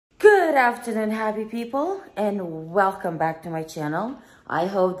Good afternoon, happy people, and welcome back to my channel. I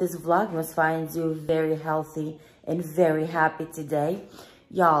hope this Vlogmas finds you very healthy and very happy today.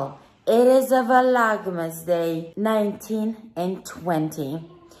 Y'all, it is a Vlogmas day 19 and 20.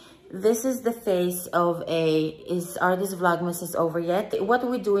 This is the face of are this Vlogmas is over yet? What are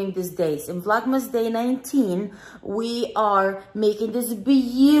we doing these days? In Vlogmas day 19, we are making this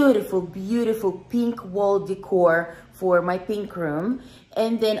beautiful, beautiful pink wall decor for my pink room.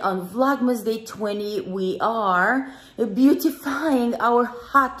 And then on Vlogmas day 20, we are beautifying our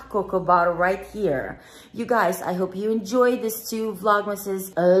hot cocoa bottle right here. You guys, I hope you enjoy these two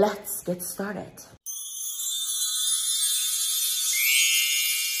Vlogmases. Let's get started.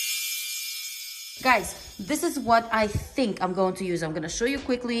 Guys, this is what I think I'm going to use. I'm going to show you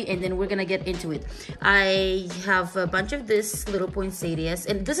quickly and then we're going to get into it. I have a bunch of this little poinsettias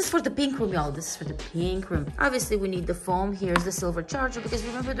and this is for the pink room, y'all. This is for the pink room. Obviously, we need the foam. Here's the silver charger because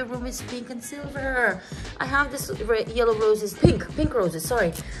remember the room is pink and silver. I have this yellow roses, pink roses,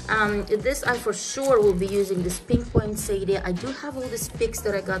 sorry. This I for sure will be using this pink poinsettia. I do have all these picks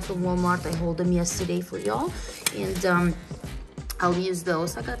that I got from Walmart. I hauled them yesterday for y'all. And I'll use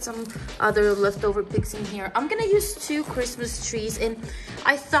those. I got some other leftover picks in here. I'm gonna use two Christmas trees and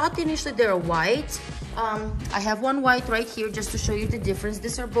I thought initially they're white. I have one white right here just to show you the difference.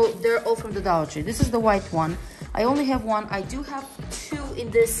 They're all from the Dollar Tree. This is the white one. I only have one. I do have two in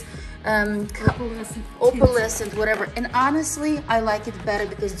this opalescent, whatever. And honestly, I like it better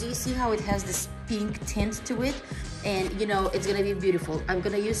because do you see how it has this pink tint to it? And you know, it's gonna be beautiful. I'm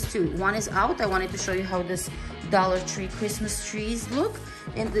gonna use two. One is out. I wanted to show you how this Dollar Tree Christmas trees look,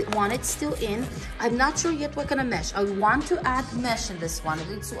 and the one it's still in. I'm not sure yet what kind of mesh. I want to add mesh in this one.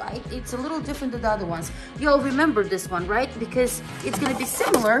 It's a little different than the other ones. You'll remember this one, right? Because it's gonna be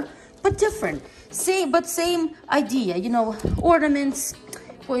similar but different. Same idea. You know, ornaments,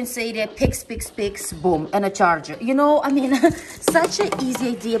 poinsettia, picks, boom, and a charger. You know, I mean, such an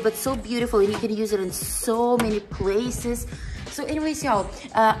easy idea, but so beautiful, and you can use it in so many places. So anyways, y'all,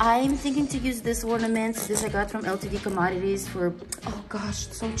 I'm thinking to use this ornaments. This I got from LTD Commodities for, oh gosh,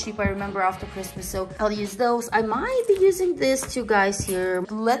 so cheap. I remember after Christmas, so I'll use those. I might be using this too, guys, here.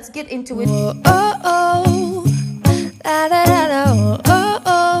 Let's get into it. Oh, oh, la da da da, oh,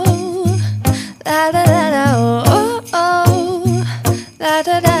 oh, la da da da, oh, oh, la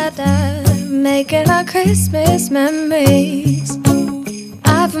da da da, making our Christmas memories.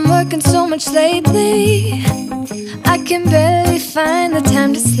 I've been working so much lately, I can barely find the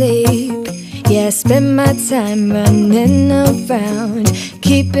time to sleep. Yeah, I spend my time running around,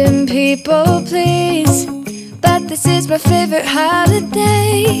 keeping people pleased. But this is my favorite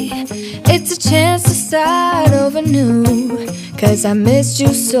holiday. It's a chance to start over new. Cause I missed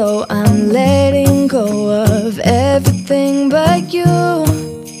you so I'm letting go of everything but you.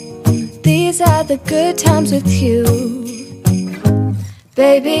 These are the good times with you.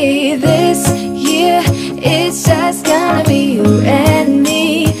 Baby, this year it's just gonna be you and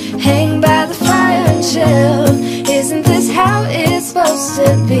me. Hang by the fire and chill. Isn't this how it's supposed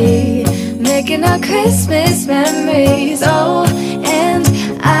to be? Making our Christmas memories. Oh, and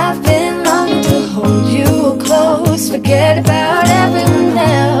I've been longing to hold you close. Forget about everyone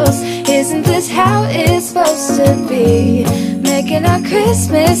else. Isn't this how it's supposed to be? Making our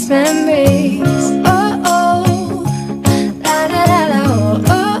Christmas memories. Oh, oh.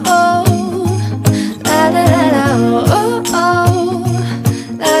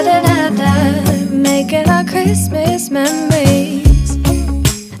 Making our Christmas memories.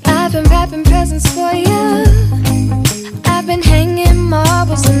 I've been wrapping presents for you. I've been hanging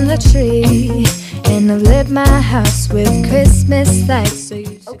marbles in the tree, and I've lit my house with Christmas lights.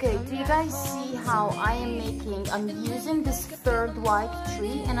 Okay, do you guys see how I'm using this third white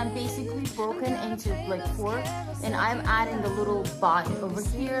tree and I'm basically broken into like four, and I'm adding the little body over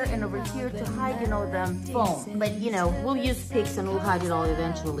here and over here to hide, you know, the foam. But you know, we'll use picks and we'll hide it all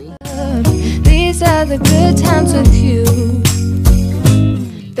eventually. These are the good times with you.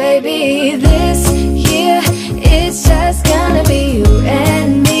 Baby, this year it's just gonna be you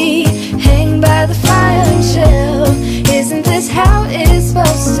and me. Hang by the fire and chill. Isn't this how it's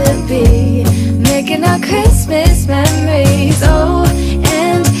supposed to be? Making our Christmas memories. Oh,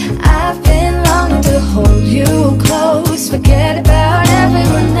 and I've been longing to hold you close. Forget about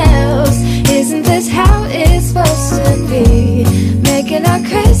everyone else. Isn't this how it's supposed to be? Making our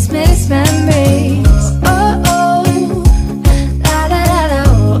Christmas memories. Oh, oh, la da da da,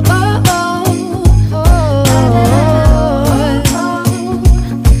 oh, oh, oh,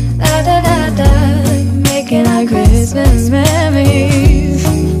 la da da da, making our Christmas memories.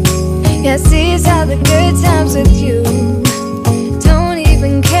 Yes, these are the good times with you. Don't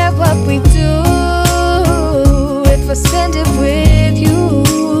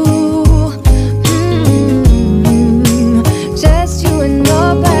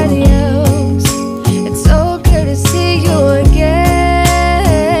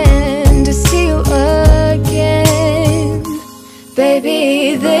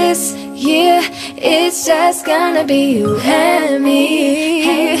just gonna be you and me.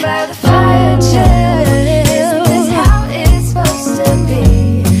 Hanging by the fire chill. Isn't this how it's supposed to be?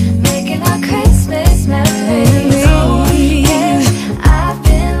 Making our Christmas memories. Oh yeah, I've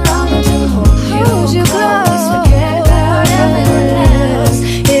been longing to hold you close. Forget about everyone else.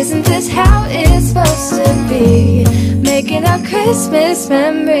 Isn't this how it's supposed to be? Making our Christmas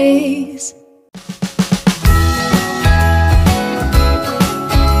memories.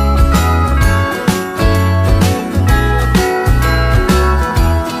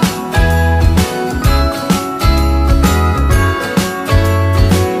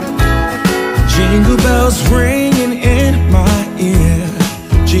 Jingle bells ringing in my ear.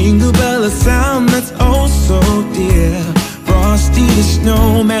 Jingle bell, a sound that's oh so dear. Frosty the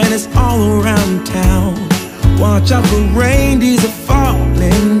snowman is all around town. Watch out for reindeers are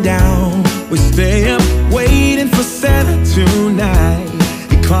falling down. We stay up waiting for Santa tonight.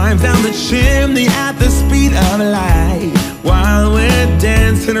 He climbs down the chimney at the speed of light, while we're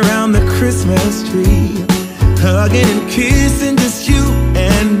dancing around the Christmas tree, hugging and kissing just you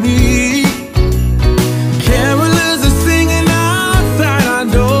and me. Carolers are singing outside our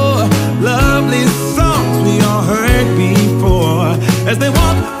door, lovely songs we all heard before, as they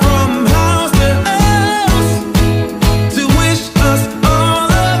walk from house to house to wish us all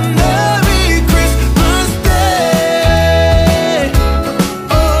a Merry Christmas Day.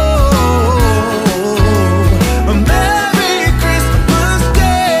 Oh, a Merry Christmas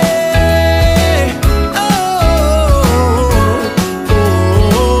Day. Oh,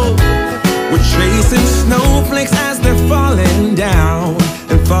 we're chasing snowflakes as they're falling down,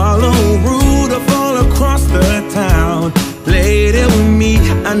 and follow Rudolph all across the town. Later we meet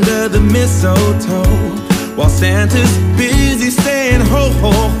under the mistletoe, while Santa's busy saying ho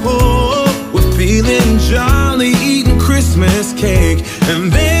ho ho. We're feeling jolly, eating Christmas cake,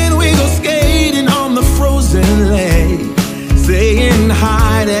 and then we go skating on the frozen lake, saying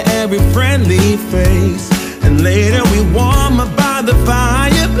hi to every friendly face, and later we warm up by the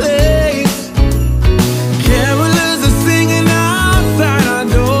fireplace. Carolers are singing outside our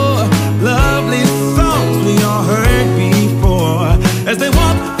door, lovely songs we all heard before, as they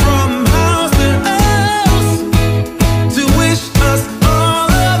walk from house to house to wish us all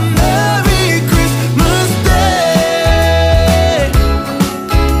a Merry Christmas Day.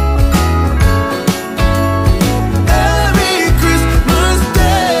 Merry Christmas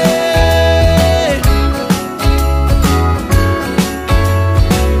Day.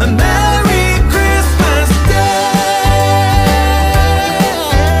 A Merry Christmas Day.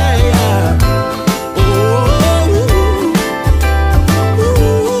 Oh,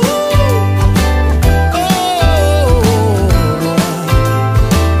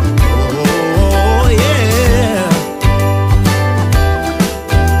 oh, yeah.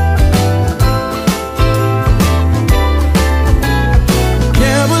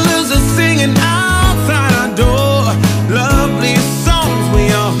 Carolers are singing outside our door, lovely songs we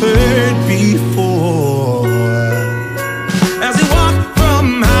all heard before, as we walk from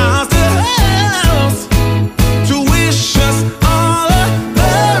house to house to wish us all a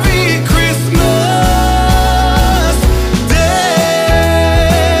Merry Christmas Day.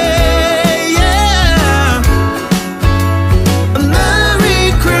 Yeah, a Merry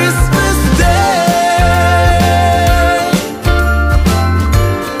Christmas Day.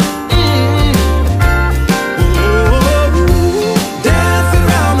 Dancing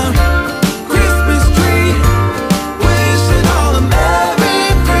around the Christmas tree, wishing all a Merry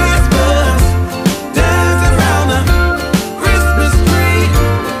Christmas. Dancing around the Christmas tree,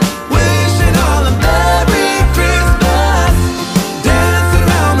 wishing all a Merry Christmas. Dancing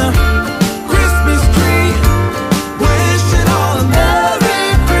around the Christmas tree, wishing all a Merry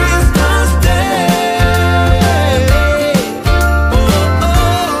Christmas Day. Oh, oh,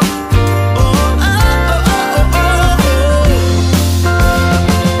 oh, oh, oh,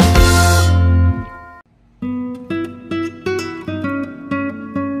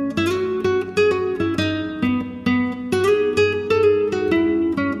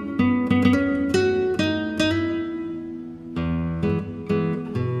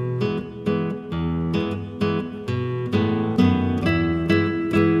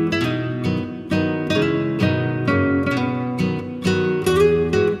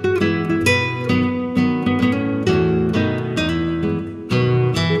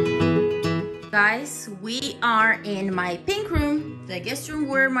 Guys, we are in my pink room, the guest room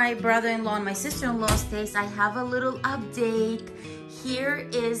where my brother-in-law and my sister-in-law stays. I have a little update. Here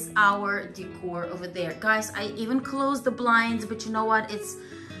is our decor over there. Guys, I even closed the blinds, but you know what? It's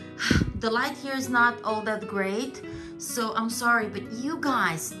The light here is not all that great, so I'm sorry, but you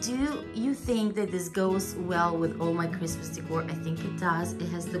guys, do you think that this goes well with all my Christmas decor? I think it does. It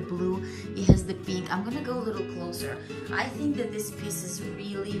has the blue, it has the pink. I'm gonna go a little closer. I think that this piece is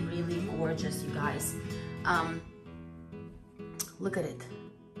really, really gorgeous, you guys. Look at it.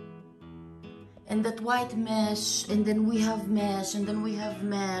 And that white mesh, and then we have mesh, and then we have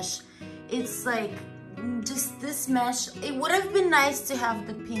mesh. It's like just this mesh. It would have been nice to have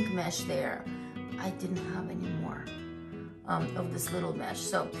the pink mesh there. I didn't have any more of this little mesh.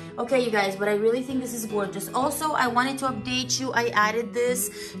 So, okay, you guys, but I really think this is gorgeous. Also, I wanted to update you. I added this.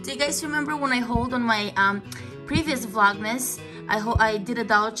 Do you guys remember when I hauled on my previous Vlogmas? I did a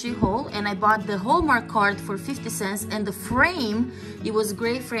Dollar Tree haul, and I bought the Hallmark card for 50 cents, and the frame, it was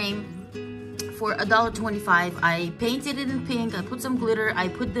gray frame for $1.25. I painted it in pink. I put some glitter. I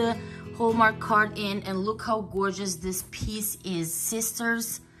put the Hallmark card in, and look how gorgeous this piece is.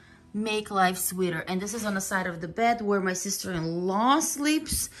 Sisters make life sweeter. And this is on the side of the bed where my sister-in-law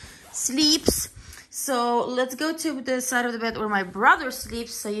sleeps. So let's go to the side of the bed where my brother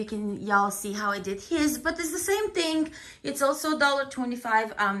sleeps, so y'all see how I did his. But it's the same thing. It's also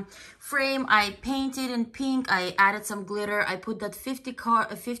 $1.25 frame. I painted in pink. I added some glitter. I put that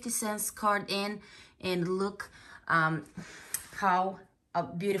 50 cents card in, and look how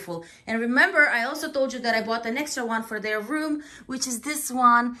beautiful. And remember, I also told you that I bought an extra one for their room, which is this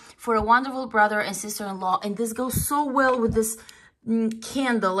one for a wonderful brother and sister-in-law. And this goes so well with this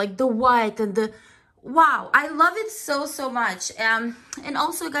candle, like the white and the wow. I love it so much. And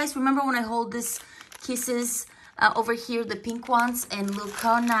also, guys, remember when I hold this kisses over here, the pink ones, and look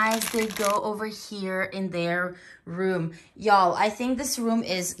how nice they go over here in their room. Y'all, I think this room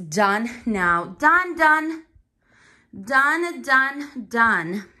is done now. Done.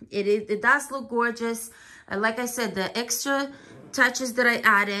 It does look gorgeous. Like I said, the extra touches that I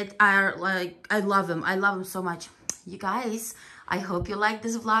added are like, I love them so much. You guys, I hope you like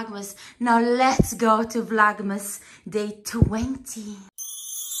this Vlogmas. Now let's go to Vlogmas day 20.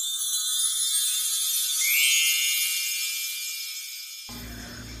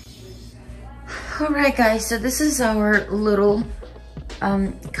 All right, guys, so this is our little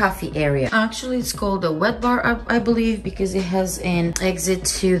coffee area. Actually, it's called a wet bar, I believe, because it has an exit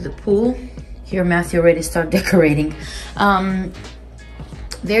to the pool. Here, Matthew already started decorating.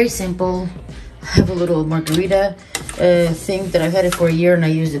 Very simple. I have a little margarita thing that I've had it for a year, and I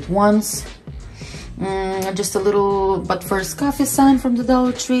used it once. Just a little but first coffee sign from the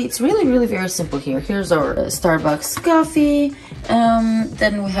Dollar Tree. It's really very simple here. Here's our Starbucks coffee.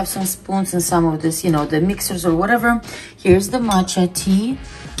 Then we have some spoons and some of this, you know, the mixers or whatever. Here's the matcha tea,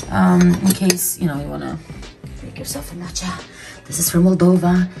 in case, you know, you want to make yourself a matcha. This is from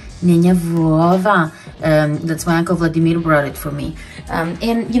Moldova. Nenya Vova. That's my Uncle Vladimir brought it for me.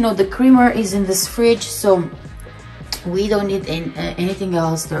 And, you know, the creamer is in this fridge, so we don't need anything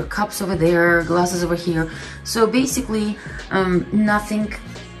else. There are cups over there, glasses over here. So basically, nothing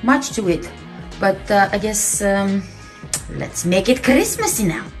much to it. But I guess let's make it Christmassy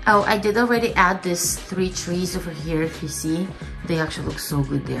now. Oh, I did already add these 3 trees over here. If you see, they actually look so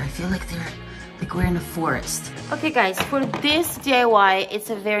good there. I feel like we're in a forest. Okay, guys, for this DIY, it's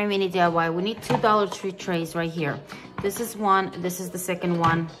a very mini DIY. We need 2 Dollar Tree trays right here. This is one. This is the second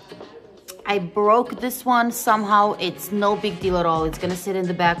one. I broke this one somehow. It's no big deal at all. It's gonna sit in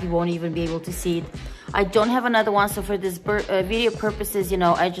the back. You won't even be able to see it. I don't have another one, so for this video purposes, you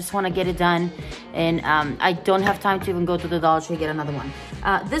know, I just want to get it done, and I don't have time to even go to the Dollar Tree get another one.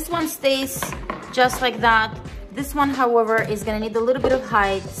 This one stays just like that. This one, however, is gonna need a little bit of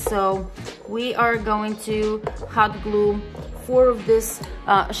height, so we are going to hot glue 4 of this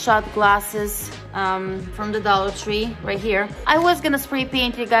shot glasses from the Dollar Tree right here. I was gonna spray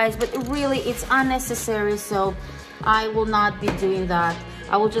paint you guys, but really it's unnecessary, so I will not be doing that.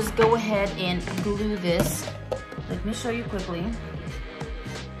 I will just go ahead and glue this. Let me show you quickly.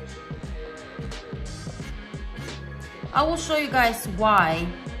 I will show you guys why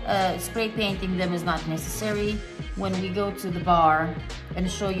spray painting them is not necessary when we go to the bar, and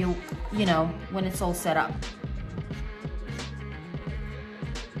show you, you know, when it's all set up.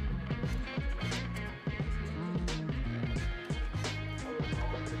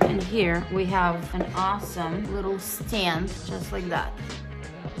 And here we have an awesome little stand, just like that.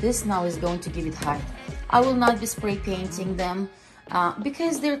 This now is going to give it height. I will not be spray painting them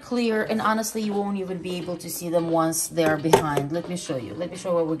because they're clear, and honestly, you won't even be able to see them once they're behind. Let me show you. Let me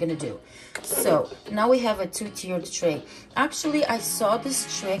show what we're gonna do. So now we have a 2-tiered tray. Actually, I saw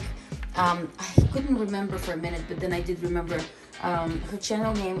this trick. I couldn't remember for a minute, but then I did remember. Her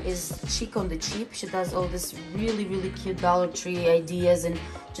channel name is Chick on the Cheap. She does all this really, really cute Dollar Tree ideas and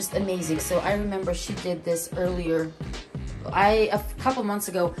just amazing. So I remember she did this earlier, a couple months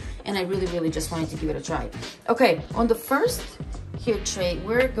ago, and I really, really just wanted to give it a try. Okay, on the first here tray,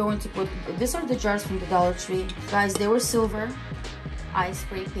 we're going to put, these are the jars from the Dollar Tree. Guys, they were silver. I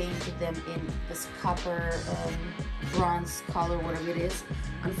spray painted them in this copper, bronze color, whatever it is.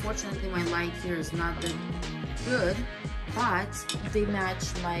 Unfortunately, my light here is not that good, but they match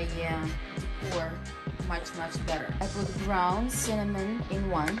my decor much better. I put brown cinnamon in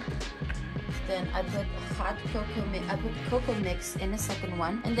one, then I put hot cocoa mix. I put cocoa mix in the second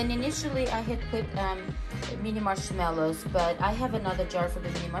one, and then initially I had put mini marshmallows, but I have another jar for the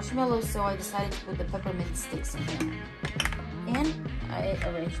mini marshmallows, so I decided to put the peppermint sticks in here. And I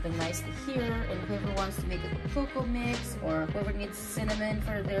arranged them nicely here, and whoever wants to make a cocoa mix or whoever needs cinnamon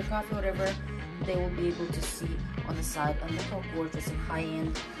for their coffee, whatever, they will be able to see on the side. And look how gorgeous and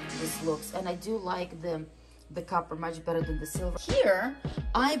high-end this looks. And I do like the copper much better than the silver. Here,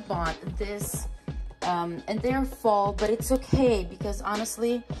 I bought this, and they're fall, but it's okay because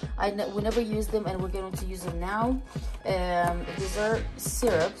honestly, we never use them, and we're going to use them now. These are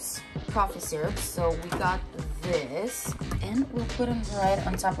syrups, coffee syrups. So we got this, and we'll put them right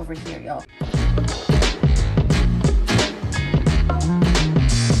on top over here, y'all.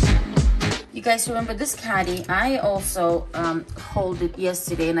 You guys remember this caddy? I also hauled it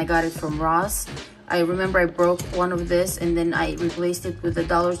yesterday, and I got it from Ross. I remember I broke one of this, and then I replaced it with a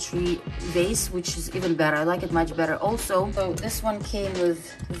Dollar Tree vase, which is even better. I like it much better also. So this one came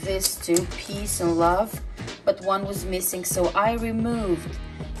with this too, peace and love, but one was missing. So I removed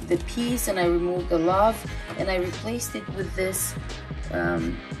the peace and I removed the love, and I replaced it with this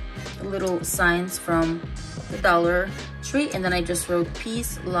little signs from the Dollar Tree, and then I just wrote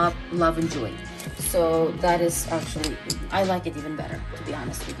peace, love, love, and joy. So that is actually, I like it even better, to be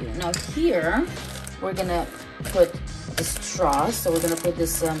honest with you. Now here, we're gonna put the straws. So we're gonna put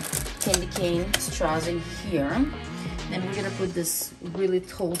this candy cane straws in here. And we're gonna put this really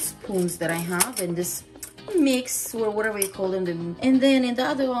tall spoons that I have in this mix, or whatever you call them. And then in the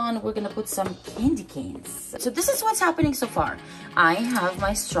other one, we're gonna put some candy canes. So this is what's happening so far. I have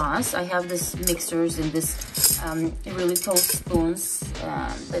my straws, I have this mixers and this really tall spoons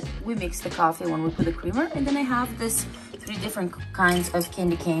that we mix the coffee when we put the creamer. And then I have this 3 different kinds of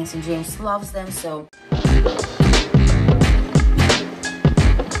candy canes, and James loves them, so